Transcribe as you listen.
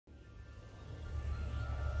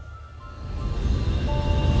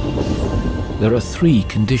There are three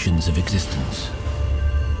conditions of existence.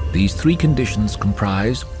 These three conditions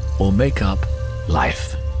comprise or make up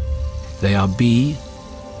life. They are be,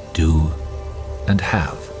 do, and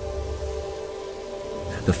have.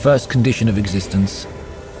 The first condition of existence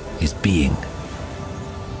is being.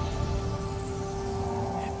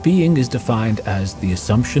 Being is defined as the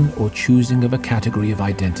assumption or choosing of a category of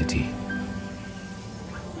identity.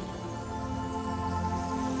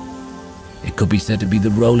 It could be said to be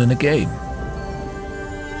the role in a game.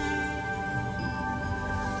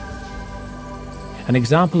 An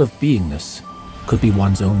example of beingness could be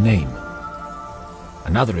one's own name.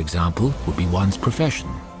 Another example would be one's profession.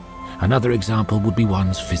 Another example would be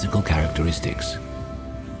one's physical characteristics.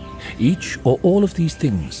 Each or all of these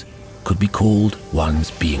things could be called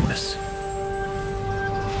one's beingness.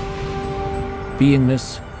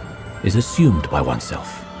 Beingness is assumed by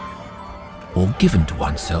oneself, or given to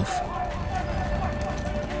oneself,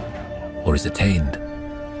 or is attained.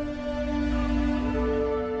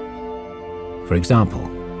 For example,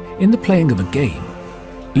 in the playing of a game,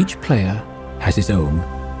 each player has his own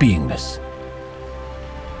beingness.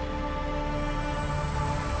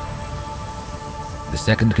 The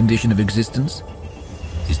second condition of existence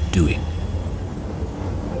is doing.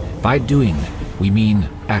 By doing, we mean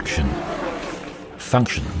action,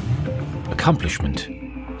 function, accomplishment,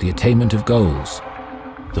 the attainment of goals,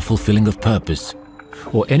 the fulfilling of purpose,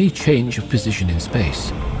 or any change of position in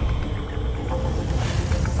space.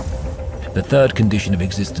 The third condition of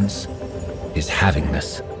existence is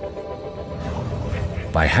havingness.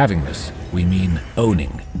 By havingness, we mean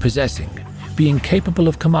owning, possessing, being capable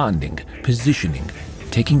of commanding, positioning,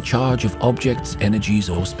 taking charge of objects, energies,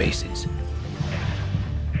 or spaces.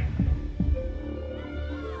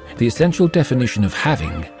 The essential definition of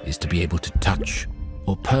having is to be able to touch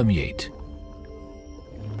or permeate,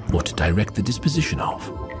 or to direct the disposition of.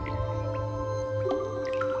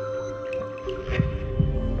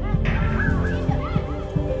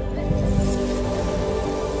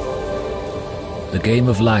 The game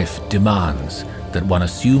of life demands that one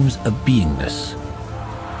assumes a beingness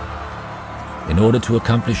in order to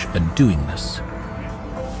accomplish a doingness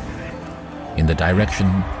in the direction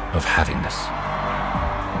of havingness.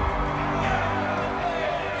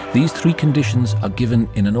 These three conditions are given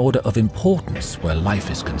in an order of importance where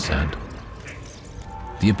life is concerned.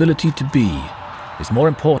 The ability to be is more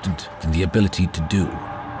important than the ability to do.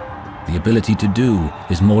 The ability to do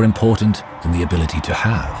is more important than the ability to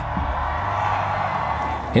have.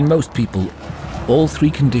 In most people, all three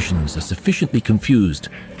conditions are sufficiently confused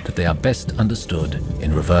that they are best understood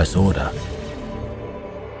in reverse order.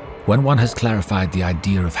 When one has clarified the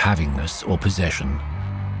idea of havingness or possession,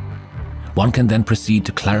 one can then proceed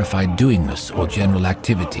to clarify doingness or general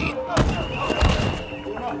activity.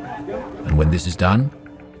 And when this is done,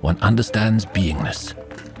 one understands beingness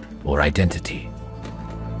or identity.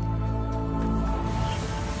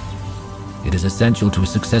 It is essential to a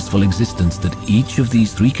successful existence that each of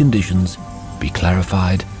these three conditions be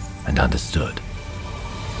clarified and understood.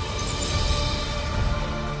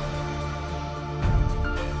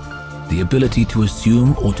 The ability to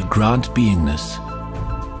assume or to grant beingness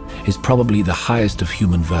is probably the highest of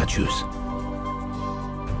human virtues.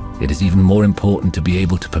 It is even more important to be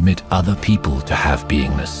able to permit other people to have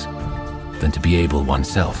beingness than to be able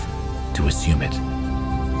oneself to assume it.